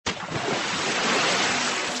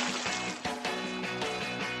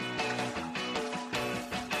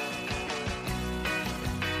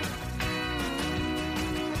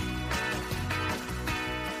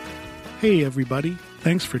Hey everybody,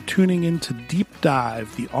 thanks for tuning in to Deep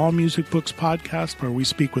Dive, the All Music Books podcast where we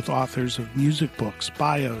speak with authors of music books,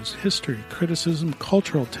 bios, history, criticism,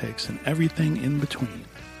 cultural takes, and everything in between.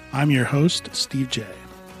 I'm your host, Steve J.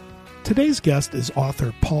 Today's guest is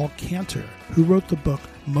author Paul Cantor, who wrote the book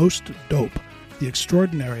Most Dope, The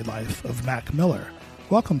Extraordinary Life of Mac Miller.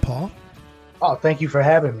 Welcome, Paul. Oh, thank you for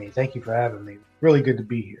having me. Really good to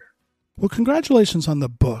be here. Well, congratulations on the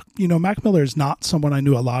book. You know, Mac Miller is not someone I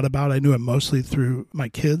knew a lot about. I knew him mostly through my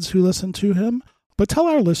kids who listened to him. But tell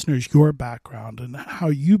our listeners your background and how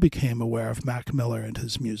you became aware of Mac Miller and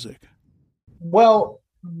his music. Well,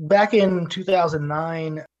 back in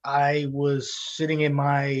 2009, I was sitting in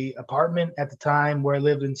my apartment at the time where I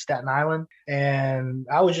lived in Staten Island, and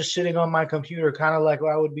I was just sitting on my computer, kind of like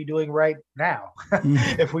what I would be doing right now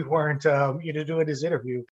if we weren't, doing this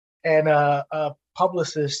interview. And a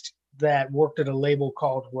publicist that worked at a label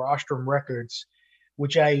called Rostrum Records,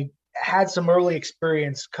 which I had some early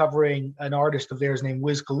experience covering an artist of theirs named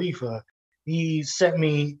Wiz Khalifa. He sent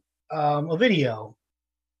me a video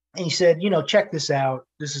and he said, check this out.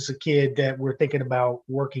 This is a kid that we're thinking about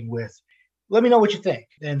working with. Let me know what you think.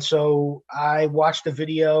 And so I watched the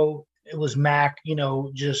video. It was Mac,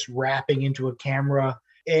 just rapping into a camera.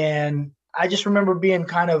 And I just remember being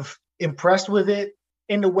kind of impressed with it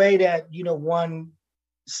in the way that, one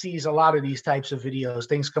sees a lot of these types of videos.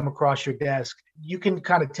 Things come across your desk. You can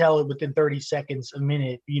kind of tell it within 30 seconds, a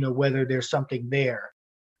minute, whether there's something there.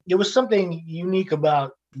 There was something unique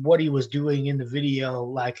about what he was doing in the video,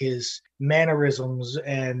 like his mannerisms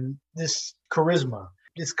and this charisma.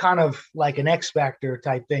 It's kind of like an X Factor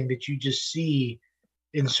type thing that you just see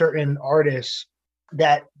in certain artists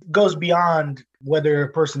that goes beyond whether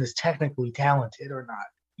a person is technically talented or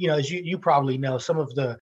not. As you probably know, some of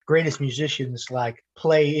the greatest musicians like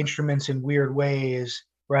play instruments in weird ways,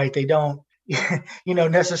 right? They don't,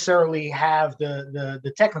 necessarily have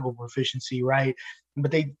the technical proficiency, right?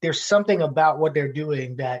 But there's something about what they're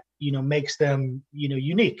doing that, makes them,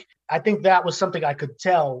 unique. I think that was something I could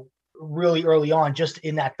tell really early on, just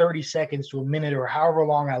in that 30 seconds to a minute or however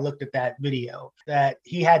long I looked at that video, that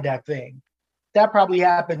he had that thing. That probably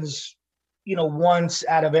happens, once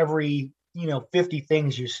out of every, 50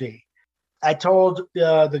 things you see. I told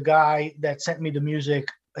the guy that sent me the music,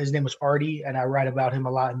 his name was Artie, and I write about him a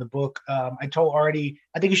lot in the book. I told Artie,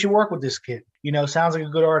 I think you should work with this kid. Sounds like a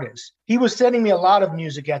good artist. He was sending me a lot of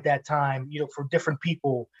music at that time, for different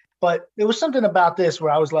people. But there was something about this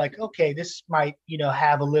where I was like, okay, this might,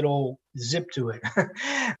 have a little zip to it.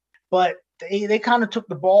 But they kind of took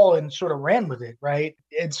the ball and sort of ran with it, right?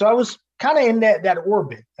 And so I was kind of in that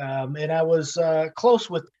orbit. And I was close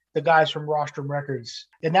with the guys from Rostrum Records.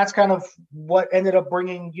 And that's kind of what ended up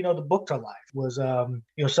bringing, the book to life was,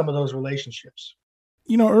 some of those relationships.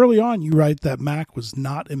 Early on, you write that Mac was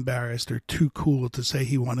not embarrassed or too cool to say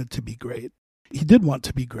he wanted to be great. He did want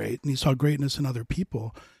to be great, and he saw greatness in other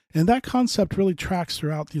people. And that concept really tracks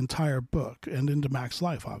throughout the entire book and into Mac's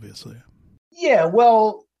life, obviously. Yeah,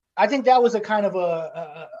 well, I think that was a kind of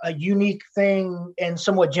a unique thing and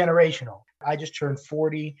somewhat generational. I just turned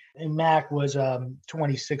 40 and Mac was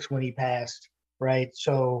 26 when he passed, right?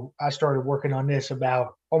 So I started working on this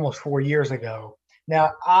about almost 4 years ago.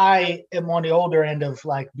 Now, I am on the older end of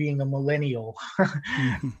like being a millennial,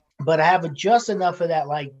 but I have just enough of that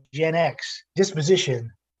like Gen X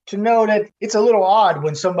disposition to know that it's a little odd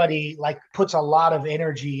when somebody like puts a lot of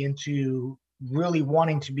energy into really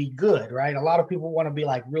wanting to be good, right? A lot of people want to be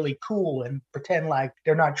like really cool and pretend like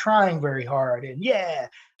they're not trying very hard. And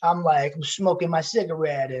I'm smoking my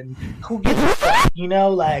cigarette and who gives a fuck,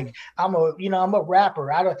 like I'm a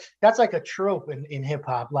rapper. That's like a trope in hip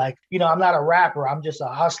hop. Like, I'm not a rapper. I'm just a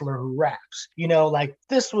hustler who raps, like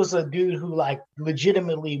this was a dude who like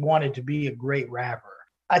legitimately wanted to be a great rapper.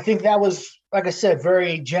 I think that was, like I said,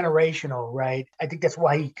 very generational, right? I think that's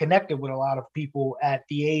why he connected with a lot of people at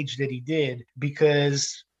the age that he did,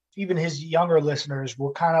 because even his younger listeners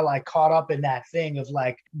were kind of like caught up in that thing of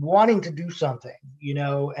like wanting to do something,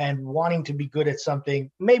 and wanting to be good at something,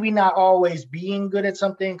 maybe not always being good at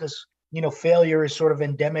something because, failure is sort of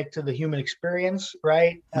endemic to the human experience,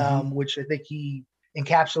 right? Which I think he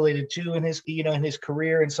encapsulated too in his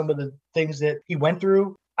career and some of the things that he went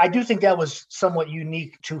through. I do think that was somewhat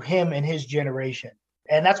unique to him and his generation.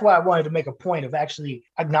 And that's why I wanted to make a point of actually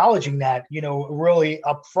acknowledging that, really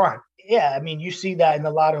up front. Yeah, I mean, you see that in a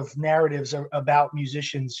lot of narratives about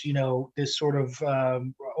musicians, this sort of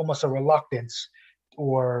almost a reluctance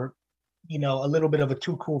or, a little bit of a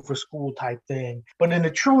too cool for school type thing. But in the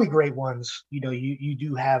truly great ones, you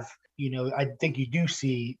do have, I think you do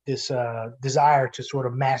see this desire to sort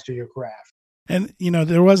of master your craft. And,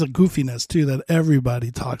 there was a goofiness, too, that everybody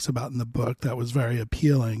talks about in the book that was very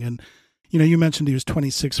appealing. And, you mentioned he was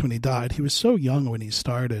 26 when he died. He was so young when he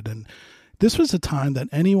started. And this was a time that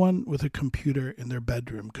anyone with a computer in their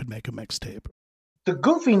bedroom could make a mixtape. The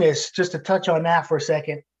goofiness, just to touch on that for a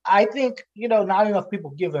second, I think, not enough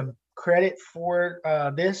people give him credit for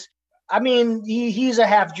this. I mean, he's a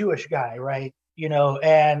half Jewish guy, right?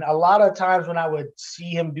 And a lot of times when I would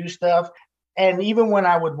see him do stuff, and even when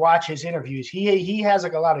I would watch his interviews, he has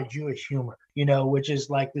like a lot of Jewish humor, which is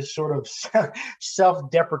like this sort of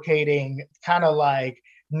self-deprecating, kind of like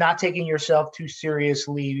not taking yourself too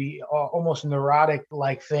seriously, almost neurotic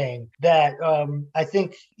like thing that I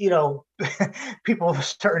think, people of a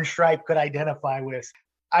certain stripe could identify with.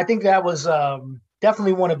 I think that was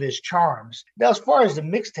definitely one of his charms. Now, as far as the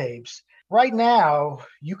mixtapes, right now,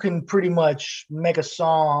 you can pretty much make a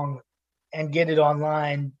song and get it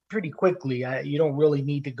online pretty quickly. You don't really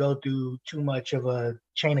need to go through too much of a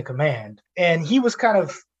chain of command. And he was kind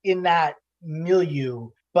of in that milieu,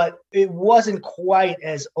 but it wasn't quite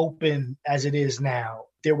as open as it is now.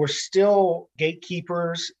 There were still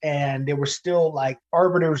gatekeepers and there were still like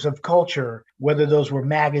arbiters of culture, whether those were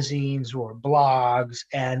magazines or blogs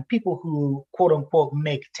and people who, quote unquote,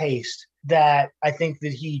 make taste, that I think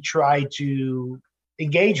that he tried to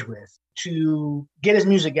engage with to get his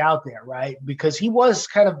music out there, right? Because he was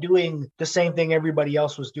kind of doing the same thing everybody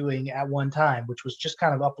else was doing at one time, which was just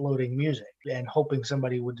kind of uploading music and hoping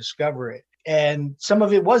somebody would discover it. And some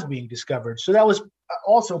of it was being discovered. So that was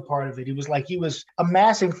also part of it. He was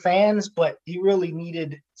amassing fans, but he really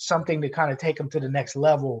needed something to kind of take him to the next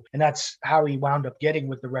level. And that's how he wound up getting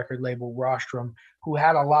with the record label Rostrum, who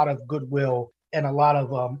had a lot of goodwill and a lot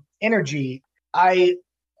of energy. I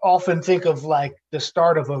often think of like the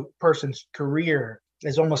start of a person's career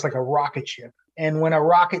as almost like a rocket ship. And when a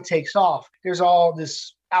rocket takes off, there's all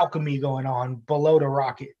this alchemy going on below the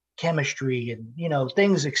rocket, chemistry and,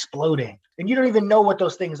 things exploding. And you don't even know what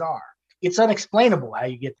those things are. It's unexplainable how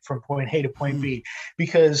you get from point A to point B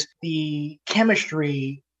because the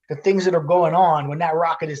chemistry, the things that are going on when that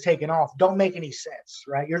rocket is taking off don't make any sense,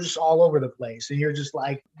 right? You're just all over the place and you're just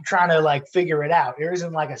like trying to like figure it out. There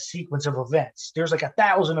isn't like a sequence of events. There's like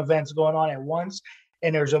 1,000 events going on at once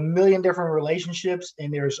and there's a million different relationships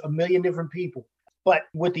and there's a million different people. But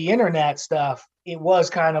with the internet stuff, it was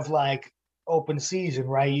kind of like open season,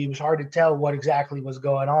 right? It was hard to tell what exactly was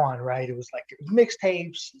going on, right? It was like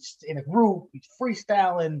mixtapes, he's in a group, he's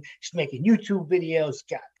freestyling, he's making YouTube videos,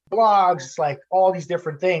 got blogs, it's like all these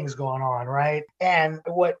different things going on, right? And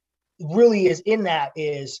what really is in that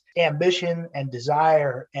is ambition and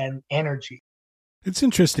desire and energy. It's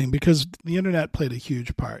interesting because the internet played a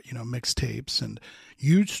huge part, mixtapes and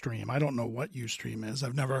Ustream. I don't know what Ustream is.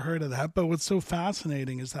 I've never heard of that. But what's so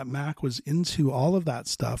fascinating is that Mac was into all of that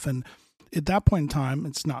stuff. And at that point in time,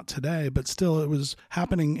 it's not today, but still it was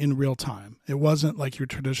happening in real time. It wasn't like your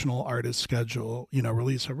traditional artist schedule,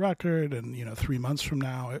 release a record and, 3 months from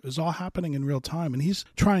now. It was all happening in real time. And he's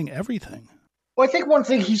trying everything. Well, I think one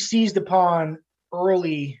thing he seized upon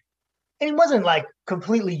early, and he wasn't like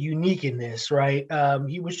completely unique in this, right?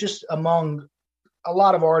 He was just among a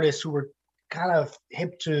lot of artists who were kind of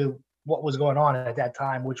hip to what was going on at that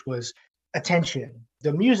time, which was attention.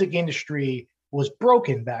 The music industry was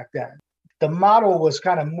broken back then. The model was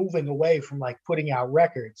kind of moving away from like putting out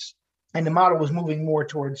records, and the model was moving more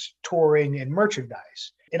towards touring and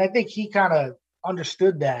merchandise. And I think he kind of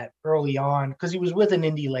understood that early on because he was with an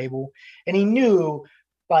indie label and he knew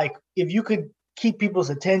like if you could keep people's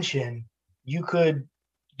attention, you could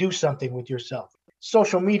do something with yourself.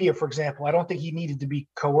 Social media, for example, I don't think he needed to be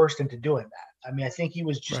coerced into doing that. I mean, I think he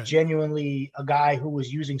was just genuinely a guy who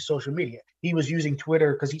was using social media. He was using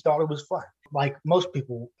Twitter because he thought it was fun, like most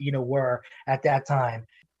people, were at that time.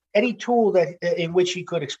 Any tool that in which he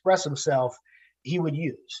could express himself, he would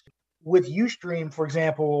use. With Ustream, for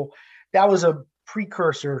example, that was a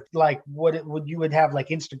precursor, like what you would have like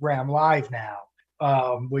Instagram Live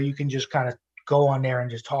now, where you can just kind of go on there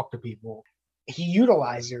and just talk to people. He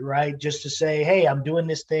utilized it, right? Just to say, hey, I'm doing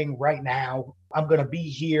this thing right now. I'm going to be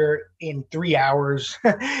here in 3 hours,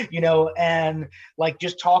 and like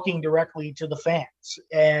just talking directly to the fans.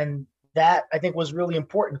 And that I think was really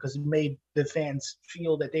important because it made the fans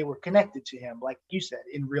feel that they were connected to him, like you said,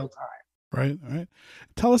 in real time. Right.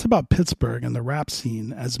 Tell us about Pittsburgh and the rap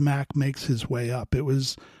scene as Mac makes his way up. It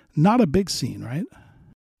was not a big scene, right?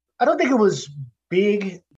 I don't think it was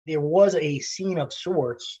big. There was a scene of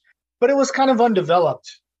sorts, but it was kind of undeveloped.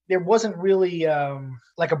 There wasn't really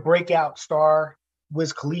like a breakout star.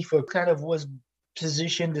 Wiz Khalifa kind of was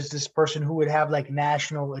positioned as this person who would have like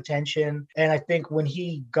national attention. And I think when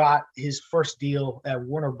he got his first deal at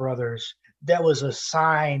Warner Brothers, that was a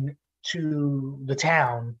sign to the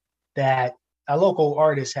town that a local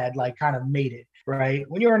artist had like kind of made it, right?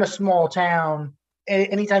 When you're in a small town,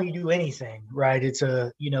 anytime you do anything, right, it's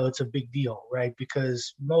a big deal, right?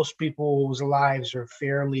 Because most people's lives are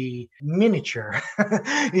fairly miniature,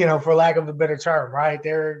 for lack of a better term, right?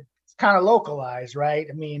 They're kind of localized, right?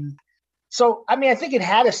 I think it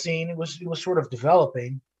had a scene. It was sort of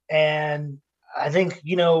developing, and I think,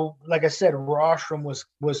 like I said, Rostrum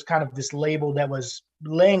was kind of this label that was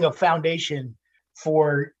laying a foundation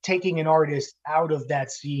for taking an artist out of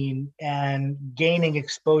that scene and gaining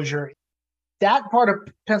exposure. That part of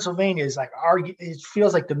Pennsylvania is like it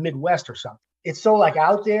feels like the Midwest or something. It's so like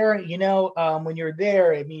out there, when you're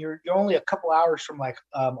there. I mean, you're only a couple hours from like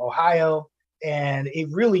Ohio, and it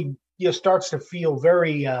really starts to feel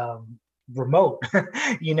very remote,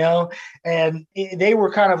 and they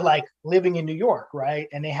were kind of like living in New York, right?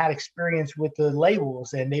 And they had experience with the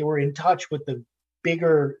labels, and they were in touch with the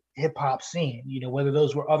bigger hip hop scene, whether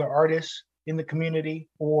those were other artists in the community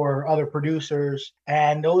or other producers.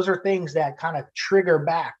 And those are things that kind of trigger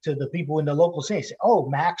back to the people in the local scene. Say, oh,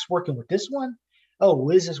 Mac's working with this one. Oh,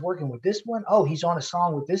 Wiz is working with this one. Oh, he's on a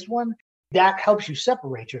song with this one. That helps you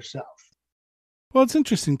separate yourself. Well, it's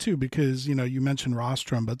interesting, too, because, you mentioned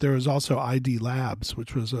Rostrum, but there was also ID Labs,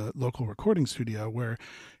 which was a local recording studio where,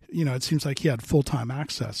 it seems like he had full-time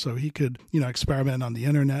access. So he could, experiment on the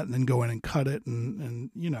internet and then go in and cut it and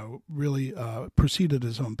really proceed at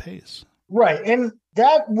his own pace. Right. And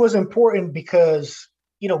that was important because,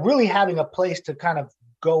 really having a place to kind of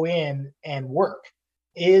go in and work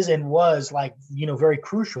is and was like, very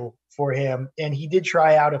crucial for him. And he did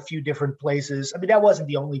try out a few different places. I mean, that wasn't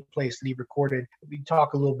the only place that he recorded. We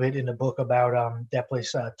talk a little bit in the book about that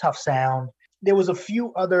place, Tough Sound. There was a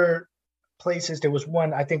few other places. There was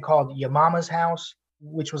one, I think, called Your Mama's House,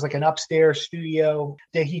 which was like an upstairs studio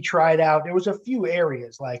that he tried out. There was a few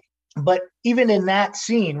areas but even in that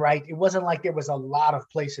scene, right, it wasn't like there was a lot of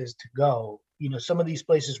places to go. Some of these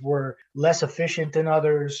places were less efficient than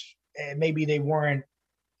others, and maybe they weren't,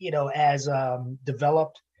 as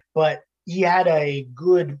developed. But he had a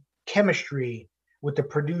good chemistry with the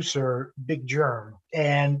producer, Big Germ.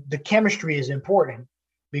 And the chemistry is important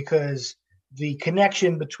because the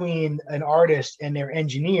connection between an artist and their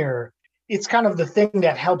engineer, it's kind of the thing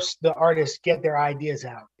that helps the artist get their ideas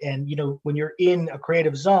out. And, when you're in a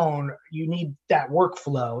creative zone, you need that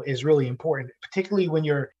workflow is really important, particularly when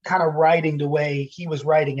you're kind of writing the way he was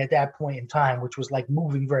writing at that point in time, which was like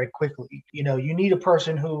moving very quickly. You need a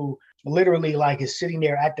person who literally like is sitting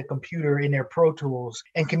there at the computer in their Pro Tools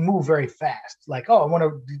and can move very fast. Like, oh, I want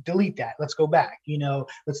to delete that. Let's go back.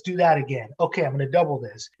 Let's do that again. Okay, I'm going to double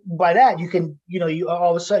this. By that, you can, you all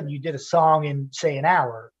of a sudden you did a song in say an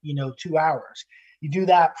hour, 2 hours. You do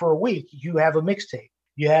that for a week. You have a mixtape.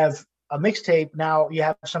 You have a mixtape. Now you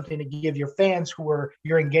have something to give your fans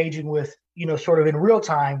you're engaging with, sort of in real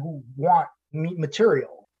time, who want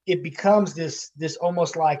material. It becomes this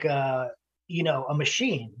almost like a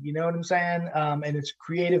machine, you know what I'm saying? And it's a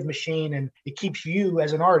creative machine, and it keeps you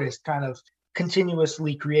as an artist kind of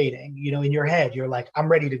continuously creating, in your head. You're like, I'm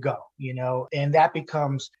ready to go, and that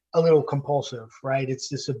becomes a little compulsive, right? It's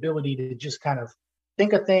this ability to just kind of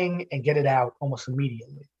think a thing and get it out almost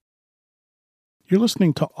immediately. You're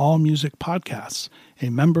listening to All Music Podcasts, a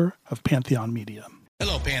member of Pantheon Media.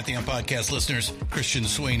 Hello, Pantheon Podcast listeners. Christian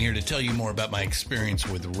Swain here to tell you more about my experience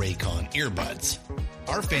with Raycon earbuds.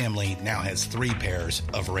 Our family now has 3 pairs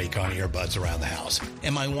of Raycon earbuds around the house,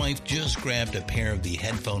 and my wife just grabbed a pair of the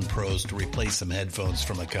Headphone Pros to replace some headphones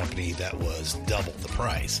from a company that was double the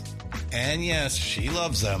price. And yes, she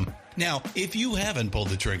loves them. Now, if you haven't pulled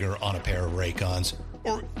the trigger on a pair of Raycons,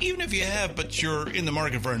 or even if you have, but you're in the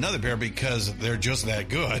market for another pair because they're just that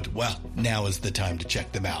good, well, now is the time to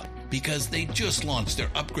check them out, because they just launched their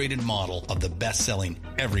upgraded model of the best-selling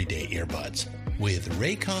everyday earbuds. With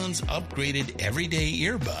Raycon's upgraded everyday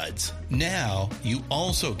earbuds, now you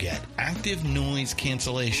also get active noise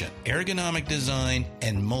cancellation, ergonomic design,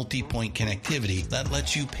 and multi-point connectivity that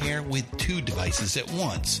lets you pair with 2 devices at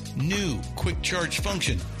once. New quick charge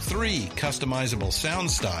function, 3 customizable sound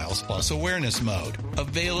styles, plus awareness mode.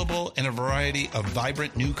 Available in a variety of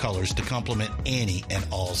vibrant new colors to complement any and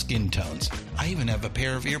all skin tones. I even have a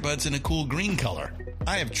pair of earbuds in a cool green color.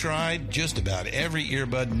 I have tried just about every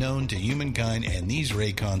earbud known to humankind, and these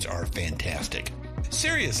Raycons are fantastic.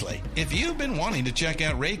 Seriously, if you've been wanting to check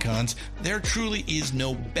out Raycons, there truly is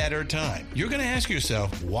no better time. You're going to ask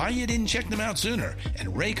yourself why you didn't check them out sooner, and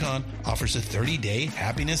Raycon offers a 30-day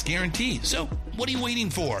happiness guarantee. So what are you waiting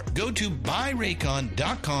for? Go to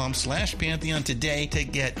buyraycon.com/Pantheon today to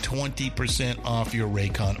get 20% off your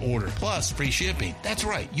Raycon order, plus free shipping. That's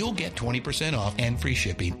right, you'll get 20% off and free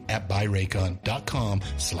shipping at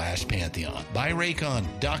buyraycon.com/Pantheon.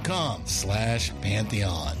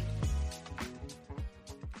 buyraycon.com/Pantheon.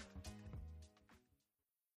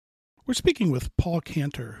 We're speaking with Paul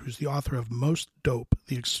Cantor, who's the author of Most Dope,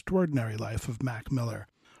 The Extraordinary Life of Mac Miller.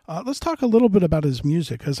 Let's talk a little bit about his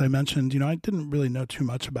music. As I mentioned, I didn't really know too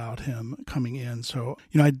much about him coming in. So,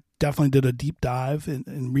 I definitely did a deep dive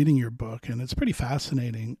in reading your book, and it's a pretty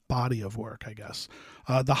fascinating body of work, I guess.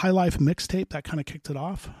 The High Life mixtape, that kind of kicked it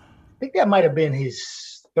off? I think that might have been his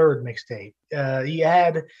third mixtape. He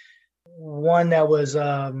had one that was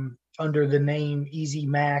under the name Easy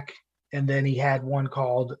Mac, and then he had one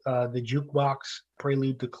called The Jukebox,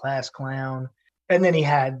 Prelude to Class Clown, and then he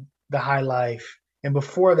had The High Life. And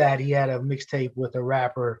before that, he had a mixtape with a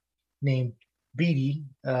rapper named Beatty,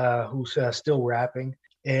 who's still rapping.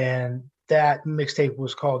 And that mixtape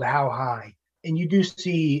was called How High. And you do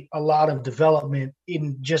see a lot of development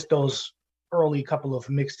in just those early couple of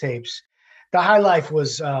mixtapes. The High Life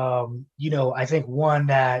was, I think one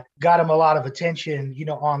that got him a lot of attention,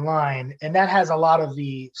 online. And that has a lot of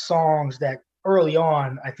the songs that early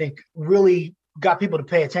on, I think, really got people to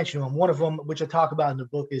pay attention to him. One of them, which I talk about in the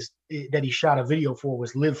book, is that he shot a video for,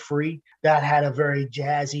 was Live Free. That had a very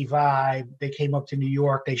jazzy vibe. They came up to New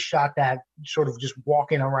York. They shot that sort of just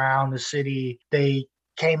walking around the city. They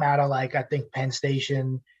came out of I think Penn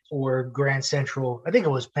Station or Grand Central. I think it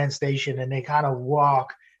was Penn Station, and they kind of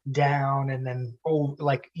walk down and then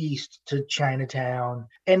east to Chinatown,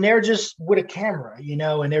 and they're just with a camera,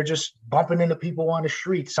 and they're just bumping into people on the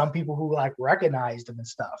street. Some people who recognized them and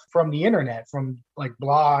stuff from the internet, from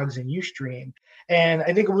blogs and Ustream. And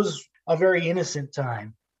I think it was a very innocent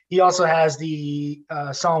time. He also has the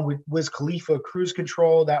song with Wiz Khalifa, Cruise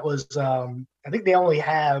Control. That was I think they only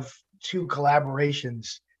have 2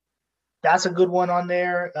 collaborations. That's a good one on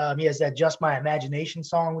there. He has that Just My Imagination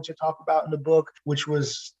song, which I talk about in the book, which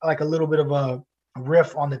was a little bit of a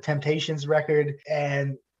riff on the Temptations record.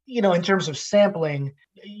 And, in terms of sampling,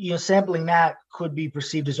 sampling that could be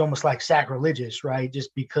perceived as almost sacrilegious, right?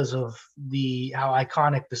 Just because of how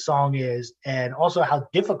iconic the song is, and also how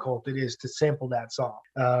difficult it is to sample that song.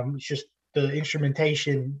 It's just the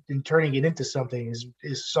instrumentation and turning it into something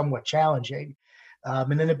is somewhat challenging.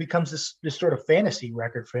 And then it becomes this sort of fantasy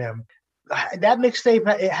record for him. That mixtape,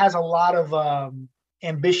 it has a lot of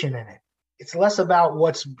ambition in it. It's less about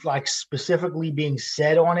what's specifically being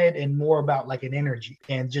said on it and more about an energy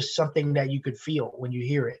and just something that you could feel when you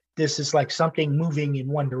hear it. This is something moving in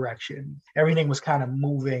one direction. Everything was kind of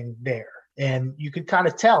moving there. And you could kind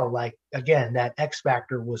of tell, again, that X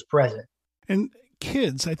factor was present. And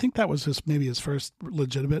Kids, I think that was maybe his first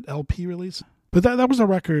legitimate LP release. But that was a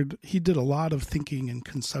record. He did a lot of thinking and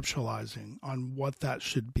conceptualizing on what that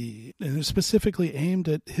should be, and it was specifically aimed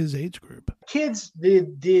at his age group. Kids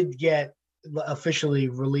did get officially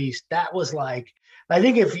released. That was I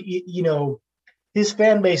think if his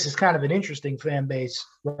fan base is kind of an interesting fan base,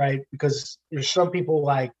 right? Because there's some people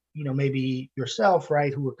maybe yourself,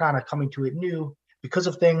 right, who are kind of coming to it new because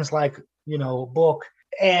of things book,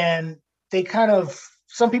 and they kind of.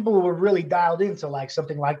 Some people were really dialed into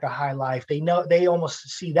something like The High Life. They almost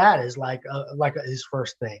see that as his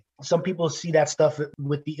first thing. Some people see that stuff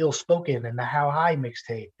with the Ill Spoken and the How High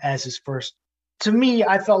mixtape as his first. To me,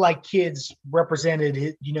 I felt like Kids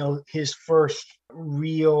represented his first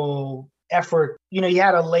real effort. He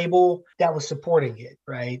had a label that was supporting it,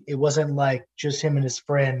 right? It wasn't just him and his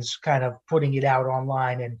friends kind of putting it out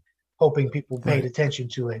online and hoping people paid attention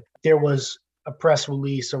to it. There was a press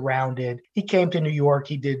release around it. He came to New York.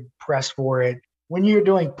 He did press for it. When you're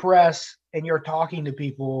doing press and you're talking to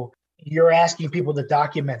people, you're asking people to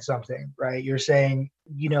document something, right? You're saying,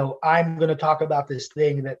 I'm going to talk about this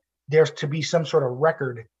thing, that there's to be some sort of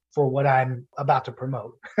record for what I'm about to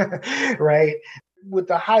promote, right? With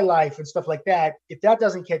The High Life and stuff like that, if that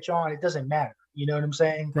doesn't catch on, it doesn't matter. You know what I'm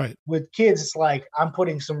saying? Right. With Kids, it's I'm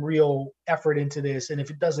putting some real effort into this. And if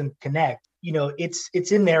it doesn't connect,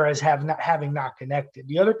 it's in there as having not connected.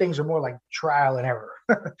 The other things are more trial and error.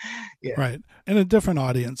 Yeah. Right. And a different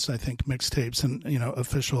audience, I think, mixtapes and,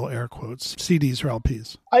 official air quotes, CDs or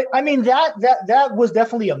LPs. I mean, that was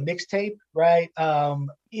definitely a mixtape, right?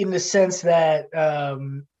 In the sense that, I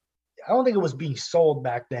don't think it was being sold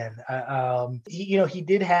back then. He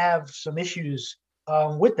did have some issues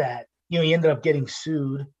with that. He ended up getting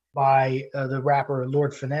sued by the rapper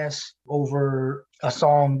Lord Finesse over a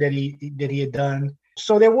song that he had done.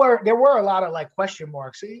 So there were a lot of like question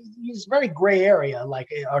marks. It's very gray area. Like,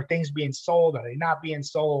 are things being sold? Are they not being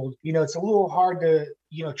sold? It's a little hard to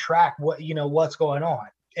track what's going on.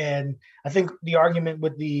 And I think the argument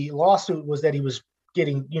with the lawsuit was that he was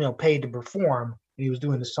getting paid to perform, and he was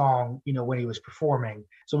doing the song when he was performing.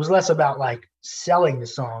 So it was less about like selling the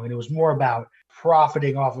song, and it was more about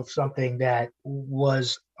profiting off of something that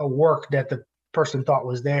was a work that the person thought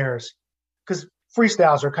was theirs. Because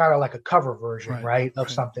freestyles are kind of like a cover version, right, of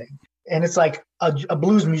something. And it's like a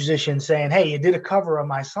blues musician saying, hey, you did a cover of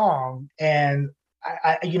my song, and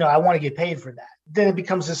I want to get paid for that. Then it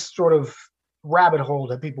becomes this sort of rabbit hole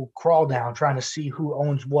that people crawl down trying to see who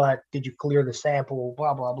owns what. Did you clear the sample?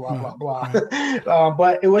 Blah, blah, blah, blah, blah.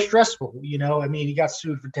 But it was stressful. I mean, he got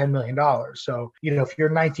sued for $10 million. So, if you're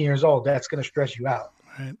 19 years old, that's going to stress you out.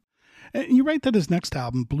 Right. And you write that his next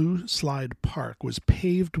album, Blue Slide Park, was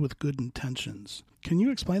paved with good intentions. Can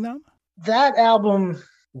you explain that? That album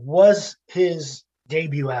was his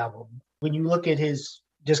debut album. When you look at his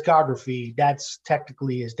discography, that's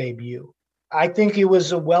technically his debut. I think it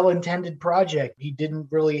was a well-intended project. He didn't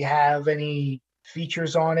really have any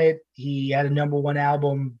features on it. He had a #1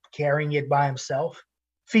 album carrying it by himself.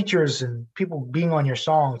 Features and people being on your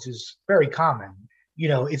songs is very common.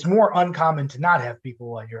 It's more uncommon to not have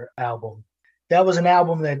people on your album. That was an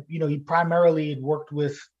album that, he primarily had worked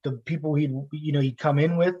with the people he'd come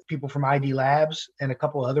in with, people from ID Labs and a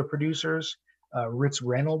couple of other producers. Ritz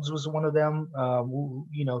Reynolds was one of them,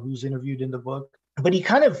 who's interviewed in the book. But he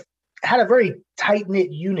kind of had a very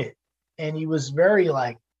tight-knit unit, and he was very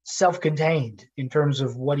like self-contained in terms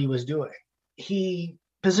of what he was doing. He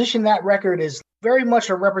positioned that record as very much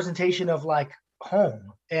a representation of like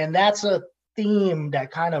home. And that's a theme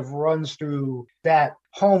that kind of runs through that.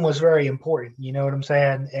 Home was very important, you know what I'm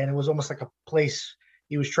saying? And it was almost like a place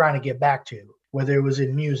he was trying to get back to, whether it was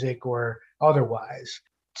in music or otherwise.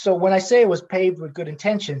 So when I say it was paved with good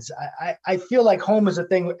intentions, I feel like home is a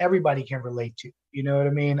thing everybody can relate to. You know what I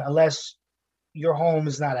mean? Unless your home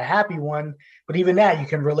is not a happy one, but even that you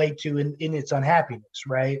can relate to in its unhappiness,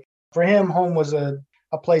 right? For him, home was a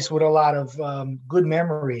place with a lot of good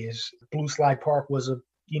memories. Blue Slide Park was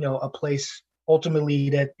a place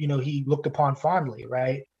ultimately that, he looked upon fondly,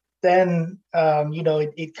 right? Then,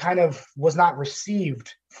 it kind of was not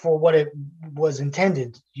received for what it was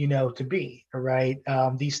intended, to be, right?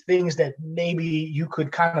 These things that maybe you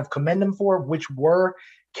could kind of commend them for, which were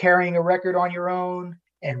carrying a record on your own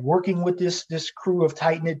and working with this crew of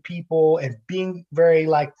tight-knit people and being very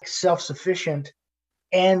like self-sufficient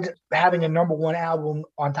and having a #1 album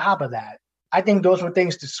on top of that. I think those were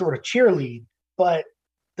things to sort of cheerlead, but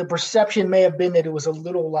the perception may have been that it was a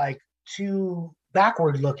little like too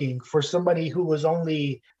backward looking for somebody who was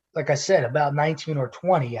only, like I said, about 19 or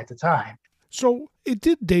 20 at the time. So it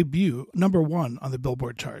did debut #1 on the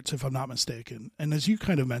Billboard charts, if I'm not mistaken. And as you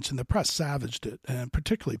kind of mentioned, the press savaged it, and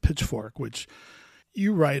particularly Pitchfork, which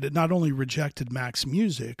you write, it not only rejected Mac's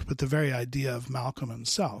music, but the very idea of Malcolm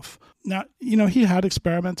himself. Now, he had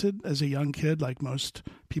experimented as a young kid, like most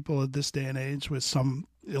people at this day and age, with some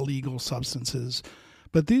illegal substances.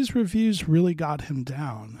 But these reviews really got him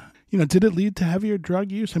down. Did it lead to heavier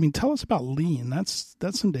drug use? I mean, tell us about lean. That's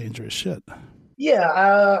some dangerous shit.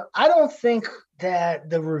 Yeah, I don't think that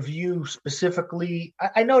the review specifically,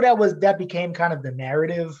 I know that became kind of the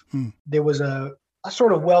narrative. There was a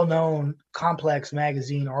sort of well-known Complex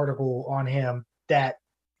magazine article on him that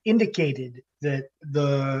indicated that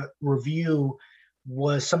the review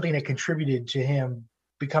was something that contributed to him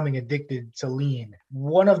becoming addicted to lean.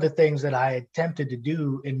 One of the things that I attempted to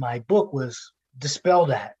do in my book was dispel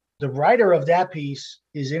that. The writer of that piece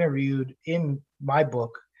is interviewed in my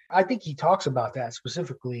book. I think he talks about that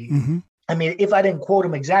specifically. Mm-hmm. I mean, if I didn't quote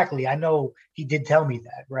him exactly, I know he did tell me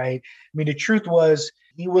that, right? I mean, the truth was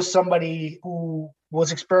he was somebody who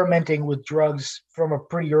was experimenting with drugs from a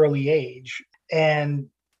pretty early age. And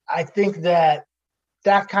I think that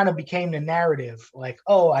kind of became the narrative, like,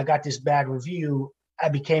 oh, I got this bad review, I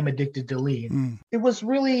became addicted to lean. It was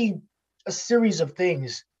really a series of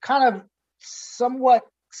things, kind of somewhat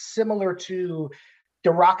similar to the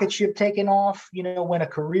rocket ship taking off, when a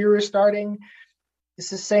career is starting. It's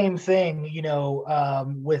the same thing,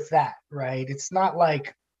 with that, right? It's not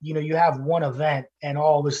like, you have one event and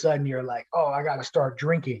all of a sudden you're like, oh, I got to start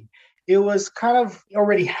drinking. It was kind of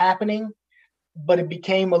already happening, but it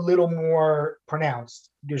became a little more pronounced.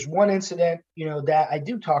 There's one incident, that I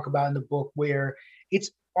do talk about in the book where it's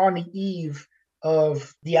on the eve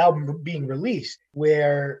of the album being released,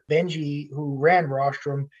 where Benji, who ran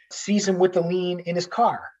Rostrum, sees him with the lean in his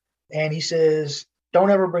car. And he says,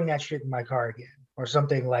 don't ever bring that shit in my car again, or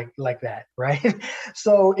something like that, right?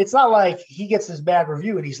 So it's not like he gets this bad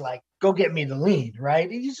review and he's like, go get me the lean, right?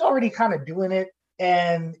 He's already kind of doing it,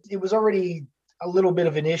 and it was already a little bit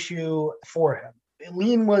of an issue for him.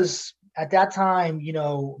 Lean was at that time,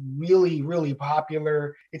 really, really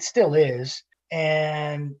popular. It still is.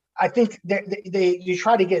 And I think they you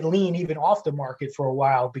try to get lean even off the market for a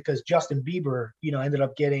while because Justin Bieber, ended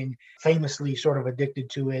up getting famously sort of addicted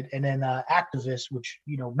to it. And then Activist, which,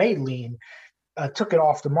 made lean, took it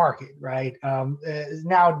off the market, right?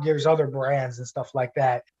 Now there's other brands and stuff like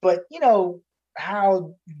that. But,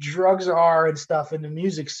 how drugs are and stuff in the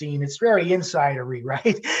music scene, it's very insidery, right?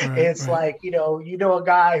 It's right. Like, a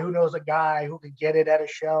guy who knows a guy who could get it at a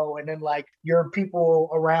show, and then like your people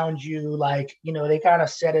around you, like, they kind of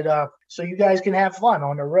set it up so you guys can have fun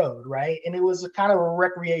on the road, right? And it was a kind of a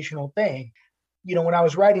recreational thing. When I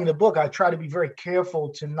was writing the book, I tried to be very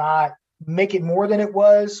careful to not make it more than it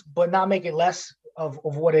was, but not make it less of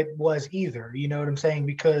what it was either. You know what I'm saying?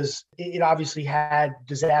 Because it obviously had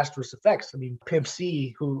disastrous effects. I mean, Pimp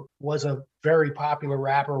C, who was a very popular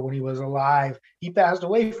rapper when he was alive, he passed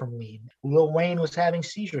away from lean. Lil Wayne was having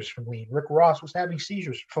seizures from lean. Rick Ross was having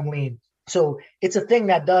seizures from lean. So it's a thing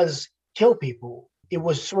that does kill people. It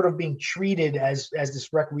was sort of being treated as this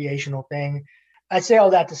recreational thing. I say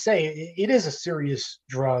all that to say it is a serious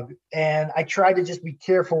drug. And I try to just be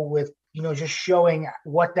careful with, just showing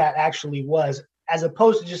what that actually was, as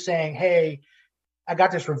opposed to just saying, hey, I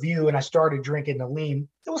got this review and I started drinking the lean.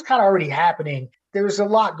 It was kind of already happening. There's a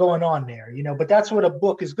lot going on there, but that's what a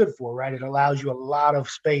book is good for, right? It allows you a lot of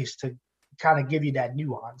space to kind of give you that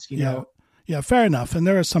nuance, know? Yeah, fair enough. And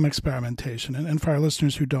there is some experimentation. And for our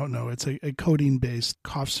listeners who don't know, it's a codeine-based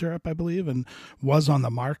cough syrup, I believe, and was on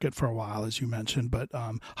the market for a while, as you mentioned, but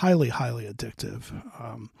highly, highly addictive.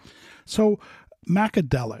 So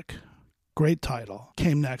Macadelic, great title,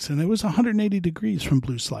 came next, and it was 180 degrees from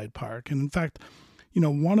Blue Slide Park. And in fact,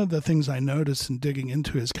 one of the things I noticed in digging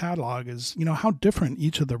into his catalog is, how different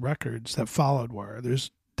each of the records that followed were.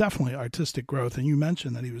 There's definitely artistic growth, and you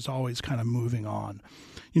mentioned that he was always kind of moving on.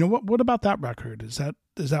 What about that record? Is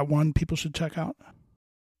that one people should check out?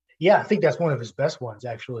 Yeah, I think that's one of his best ones,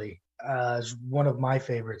 actually. It's one of my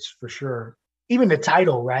favorites for sure. Even the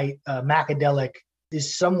title, right? Macadelic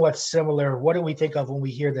is somewhat similar. What do we think of when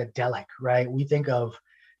we hear the delic, right? We think of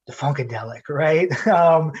the funkadelic, right?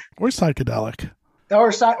 Or psychedelic. Or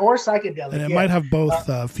psychedelic. And it might have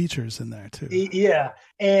both features in there too. Yeah.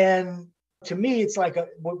 And to me, it's like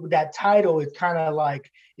that title, it's kind of like,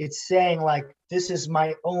 it's saying like, this is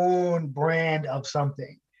my own brand of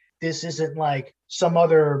something. This isn't like some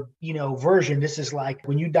other, version. This is like,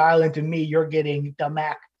 when you dial into me, you're getting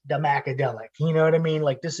the Macadelic. You know what I mean?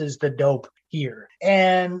 Like, this is the dope here.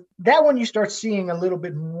 And that one, you start seeing a little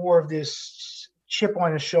bit more of this chip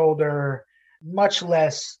on the shoulder, much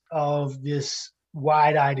less of this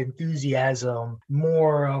wide-eyed enthusiasm,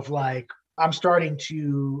 more of like, I'm starting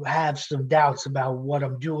to have some doubts about what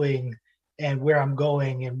I'm doing and where I'm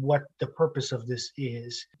going and what the purpose of this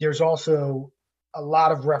is. There's also a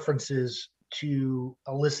lot of references to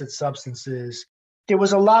illicit substances. There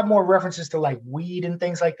was a lot more references to like weed and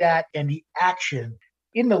things like that. And the action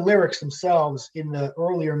in the lyrics themselves, in the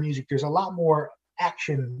earlier music, there's a lot more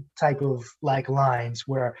action type of like lines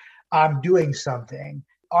where I'm doing something.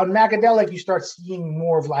 On Macadelic, you start seeing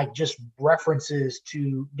more of like just references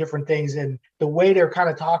to different things. And the way they're kind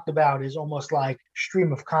of talked about is almost like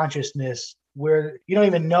stream of consciousness, where you don't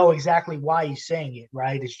even know exactly why he's saying it,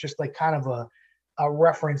 right? It's just like kind of a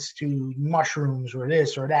reference to mushrooms or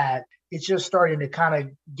this or that. It's just starting to kind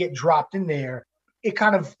of get dropped in there. It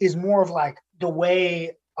kind of is more of like the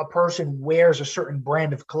way a person wears a certain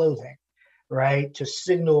brand of clothing, right? To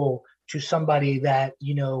signal to somebody that,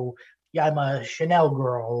 yeah, I'm a Chanel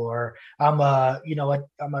girl, or I'm a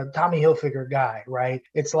Tommy Hilfiger guy, right?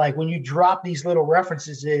 It's like when you drop these little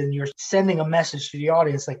references in, you're sending a message to the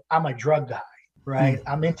audience, like, I'm a drug guy, right?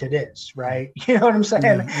 I'm into this, right? You know what I'm saying?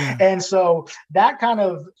 Yeah. And so that kind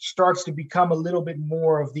of starts to become a little bit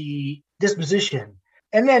more of the disposition.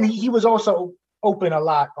 And then he was also open a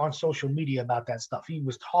lot on social media about that stuff. He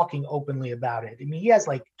was talking openly about it. I mean, he has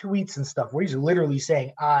like tweets and stuff where he's literally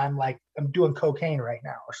saying, I'm doing cocaine right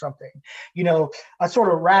now or something, a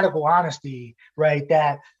sort of radical honesty, right?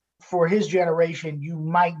 That for his generation, you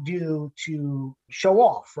might do to show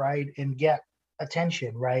off, right? And get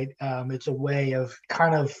attention, right? It's a way of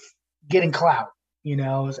kind of getting clout.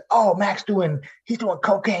 It's, oh, he's doing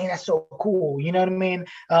cocaine. That's so cool. You know what I mean?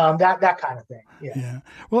 That kind of thing. Yeah. Yeah.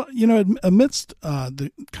 Well, amidst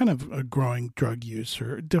the kind of a growing drug use,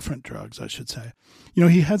 or different drugs, I should say,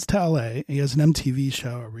 he heads to LA. He has an MTV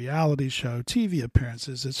show, a reality show, TV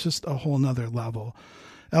appearances. It's just a whole nother level.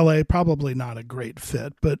 LA, probably not a great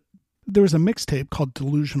fit, but there was a mixtape called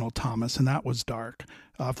Delusional Thomas, and that was dark.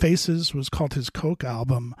 Faces was called his Coke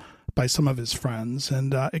album by some of his friends,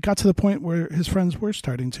 and it got to the point where his friends were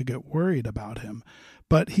starting to get worried about him.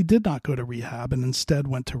 But he did not go to rehab and instead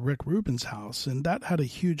went to Rick Rubin's house, and that had a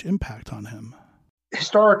huge impact on him.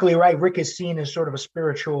 Historically, right, Rick is seen as sort of a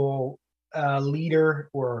spiritual leader,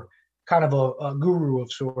 or kind of a guru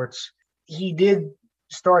of sorts. He did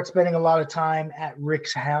start spending a lot of time at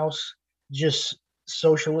Rick's house, just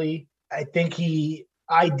socially. I think he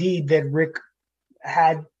ID'd that Rick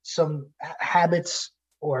had some habits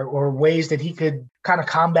or ways that he could kind of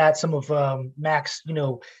combat some of Mac's,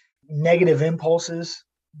 negative impulses.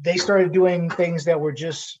 They started doing things that were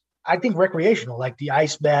just, I think, recreational, like the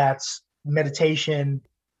ice baths, meditation.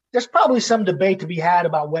 There's probably some debate to be had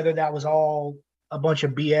about whether that was all a bunch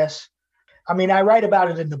of BS. I mean, I write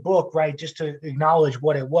about it in the book, right, just to acknowledge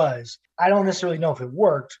what it was. I don't necessarily know if it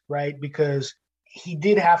worked, right, because he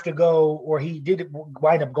did have to go, or he did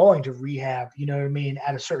wind up going to rehab,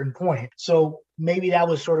 at a certain point. So maybe that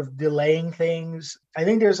was sort of delaying things. I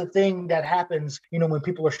think there's a thing that happens, when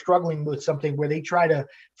people are struggling with something, where they try to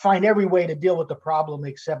find every way to deal with the problem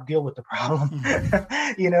except deal with the problem.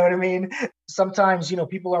 You know what I mean? Sometimes,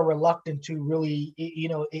 people are reluctant to really,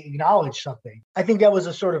 acknowledge something. I think that was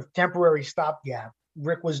a sort of temporary stopgap.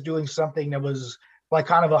 Rick was doing something that was like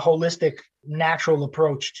kind of a holistic, natural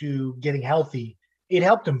approach to getting healthy. It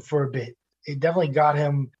helped him for a bit. It definitely got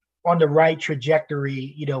him on the right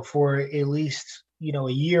trajectory, for at least, a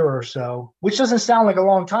year or so, which doesn't sound like a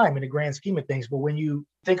long time in the grand scheme of things. But when you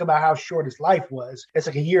think about how short his life was, it's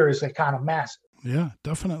like a year is like kind of massive. Yeah,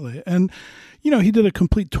 definitely. And, he did a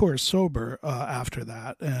complete tour sober after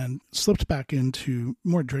that, and slipped back into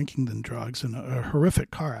more drinking than drugs in a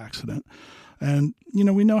horrific car accident. And,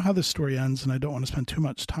 we know how this story ends, and I don't want to spend too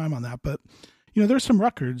much time on that, but there's some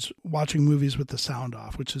records, Watching Movies with the Sound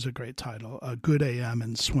Off, which is a great title, Good AM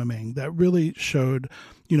and Swimming, that really showed,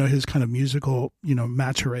 his kind of musical,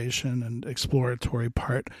 maturation and exploratory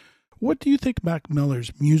part. What do you think Mac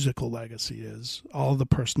Miller's musical legacy is, all the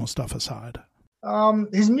personal stuff aside?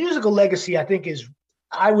 His musical legacy, I think,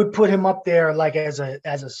 I would put him up there like as a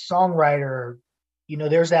songwriter.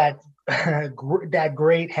 There's that that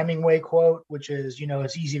great Hemingway quote, which is,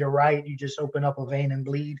 it's easy to write, you just open up a vein and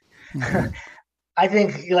bleed. Mm-hmm. I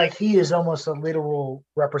think like he is almost a literal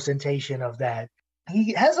representation of that.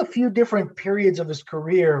 He has a few different periods of his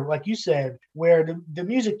career, like you said, where the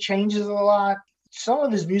music changes a lot. Some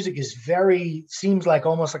of his music seems like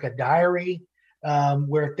almost like a diary,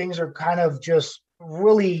 where things are kind of just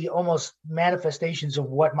really almost manifestations of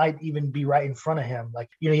what might even be right in front of him. Like,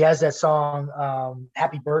 he has that song,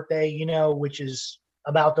 Happy Birthday, which is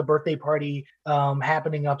about the birthday party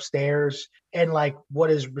happening upstairs, and like what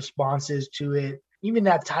his response is to it. Even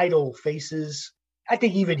that title, Faces, I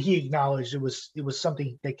think even he acknowledged it was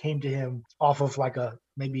something that came to him off of like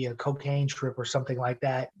maybe a cocaine trip or something like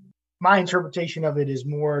that. My interpretation of it is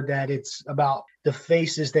more that it's about the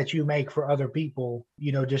faces that you make for other people,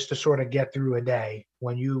 just to sort of get through a day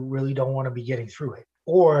when you really don't want to be getting through it,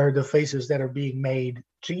 or the faces that are being made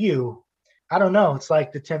to you. I don't know. It's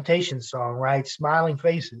like the Temptations song, right? Smiling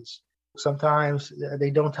faces. Sometimes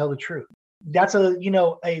they don't tell the truth. That's a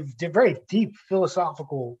very deep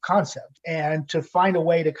philosophical concept. And to find a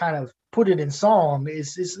way to kind of put it in song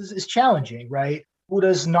is challenging, right? Who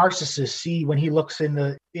does Narcissus see when he looks in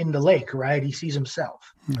the lake, right? He sees himself,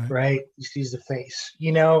 right? He sees the face,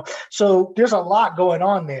 So there's a lot going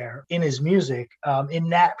on there in his music in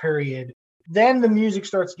that period. Then the music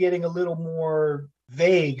starts getting a little more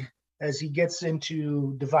vague as he gets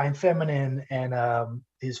into Divine Feminine and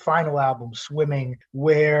his final album, Swimming,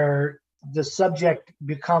 where the subject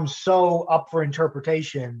becomes so up for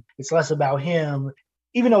interpretation. It's less about him,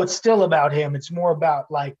 even though it's still about him. It's more about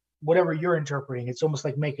like whatever you're interpreting. It's almost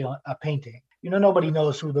like making a painting. Nobody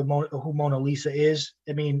knows who Mona Lisa is.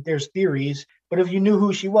 I mean, there's theories, but if you knew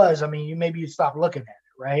who she was, I mean, maybe you'd stop looking at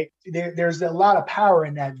it, right? There's a lot of power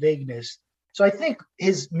in that vagueness. So I think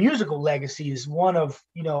his musical legacy is one of,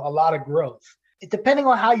 a lot of growth. Depending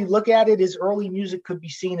on how you look at it, his early music could be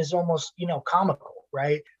seen as almost, comical,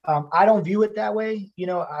 right? I don't view it that way.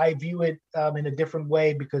 I view it in a different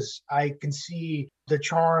way because I can see the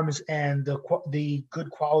charms and the good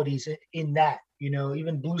qualities in that.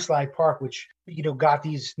 Even Blue Slide Park, which, got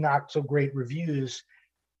these not so great reviews.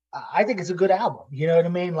 I think it's a good album. You know what I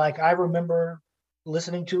mean? Like, I remember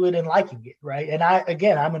listening to it and liking it, right? And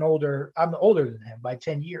I'm older than him by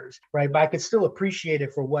 10 years, right? But I could still appreciate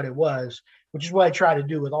it for what it was, which is what I try to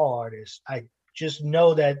do with all artists. I just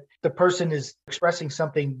know that the person is expressing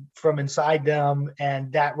something from inside them,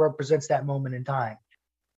 and that represents that moment in time.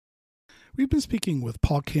 We've been speaking with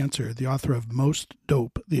Paul Cantor, the author of Most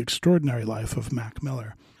Dope, The Extraordinary Life of Mac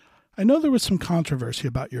Miller. I know there was some controversy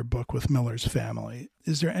about your book with Miller's family.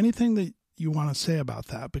 Is there anything that you want to say about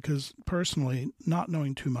that? Because personally, not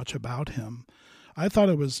knowing too much about him, I thought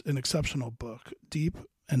it was an exceptional book, deep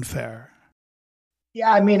and fair.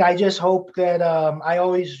 Yeah, I mean, I just hope that I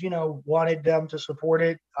always, wanted them to support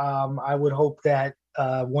it. I would hope that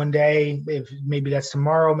one day, if maybe that's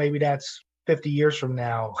tomorrow, maybe that's 50 years from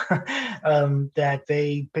now, that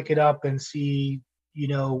they pick it up and see,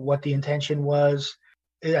 what the intention was.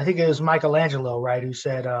 I think it was Michelangelo, right, who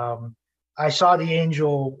said, I saw the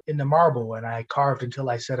angel in the marble and I carved until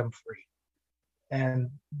I set him free.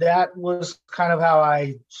 And that was kind of how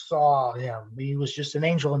I saw him. He was just an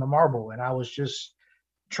angel in the marble, and I was just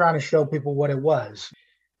trying to show people what it was.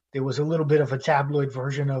 There was a little bit of a tabloid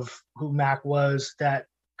version of who Mac was that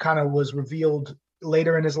kind of was revealed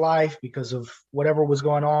later in his life because of whatever was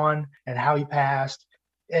going on and how he passed.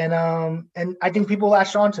 And I think people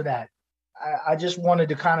latched on to that. I just wanted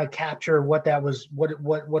to kind of capture what that was,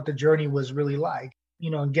 what the journey was really like,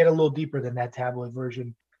 and get a little deeper than that tabloid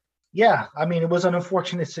version. Yeah, I mean, it was an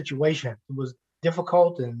unfortunate situation. It was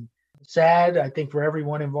difficult and sad, I think, for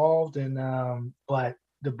everyone involved. And but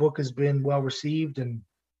the book has been well received, and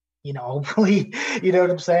hopefully, you know what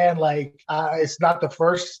I'm saying? Like, it's not the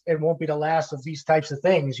first, it won't be the last of these types of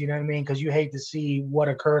things. You know what I mean? Because you hate to see what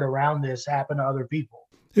occurred around this happen to other people.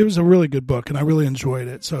 It was a really good book, and I really enjoyed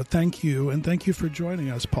it. So thank you, and thank you for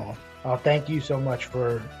joining us, Paul. Thank you so much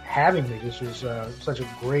for having me. This was such a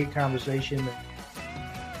great conversation.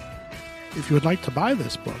 If you would like to buy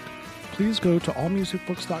this book, please go to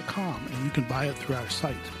allmusicbooks.com, and you can buy it through our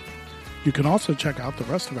site. You can also check out the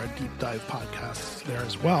rest of our deep dive podcasts there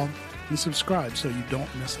as well, and subscribe so you don't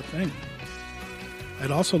miss a thing.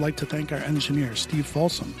 I'd also like to thank our engineer, Steve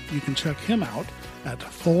Folsom. You can check him out at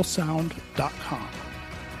fullsound.com.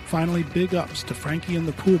 Finally, big ups to Frankie and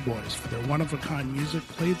the Pool Boys for their one-of-a-kind music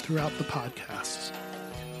played throughout the podcasts.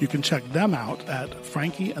 You can check them out at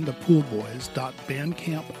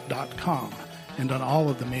frankieandthepoolboys.bandcamp.com and on all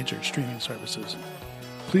of the major streaming services.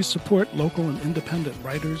 Please support local and independent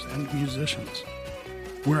writers and musicians.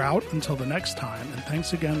 We're out until the next time, and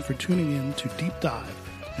thanks again for tuning in to Deep Dive,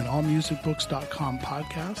 an allmusicbooks.com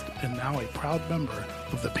podcast, and now a proud member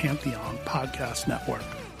of the Pantheon Podcast Network.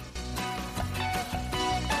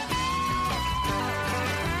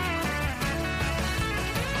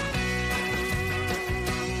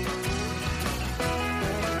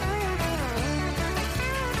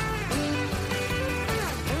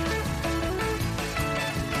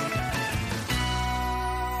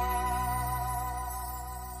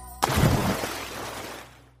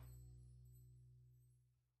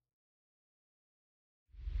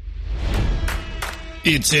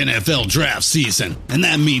 It's NFL draft season, and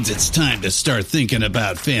that means it's time to start thinking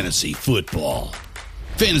about fantasy football.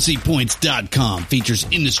 FantasyPoints.com features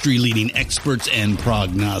industry-leading experts and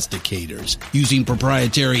prognosticators using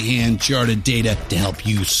proprietary hand-charted data to help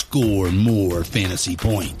you score more fantasy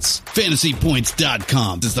points.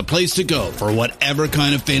 FantasyPoints.com is the place to go for whatever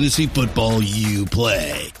kind of fantasy football you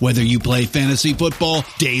play. Whether you play fantasy football,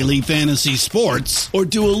 daily fantasy sports, or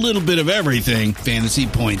do a little bit of everything, Fantasy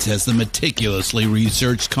Points has the meticulously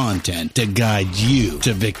researched content to guide you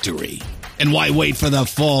to victory. And why wait for the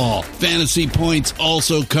fall? Fantasy Points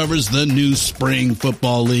also covers the new spring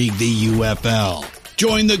football league, the UFL.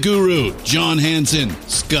 Join the guru, John Hansen,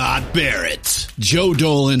 Scott Barrett, Joe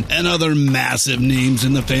Dolan, and other massive names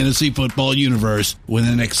in the fantasy football universe with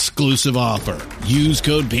an exclusive offer. Use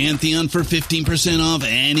code Pantheon for 15% off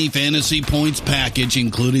any Fantasy Points package,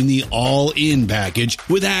 including the all-in package,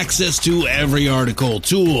 with access to every article,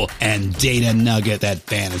 tool, and data nugget that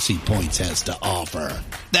Fantasy Points has to offer.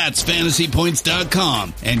 That's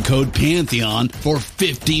FantasyPoints.com and code Pantheon for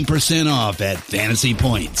 15% off at Fantasy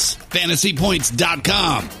Points.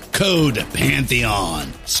 FantasyPoints.com, code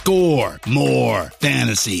Pantheon. Score more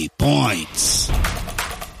fantasy points.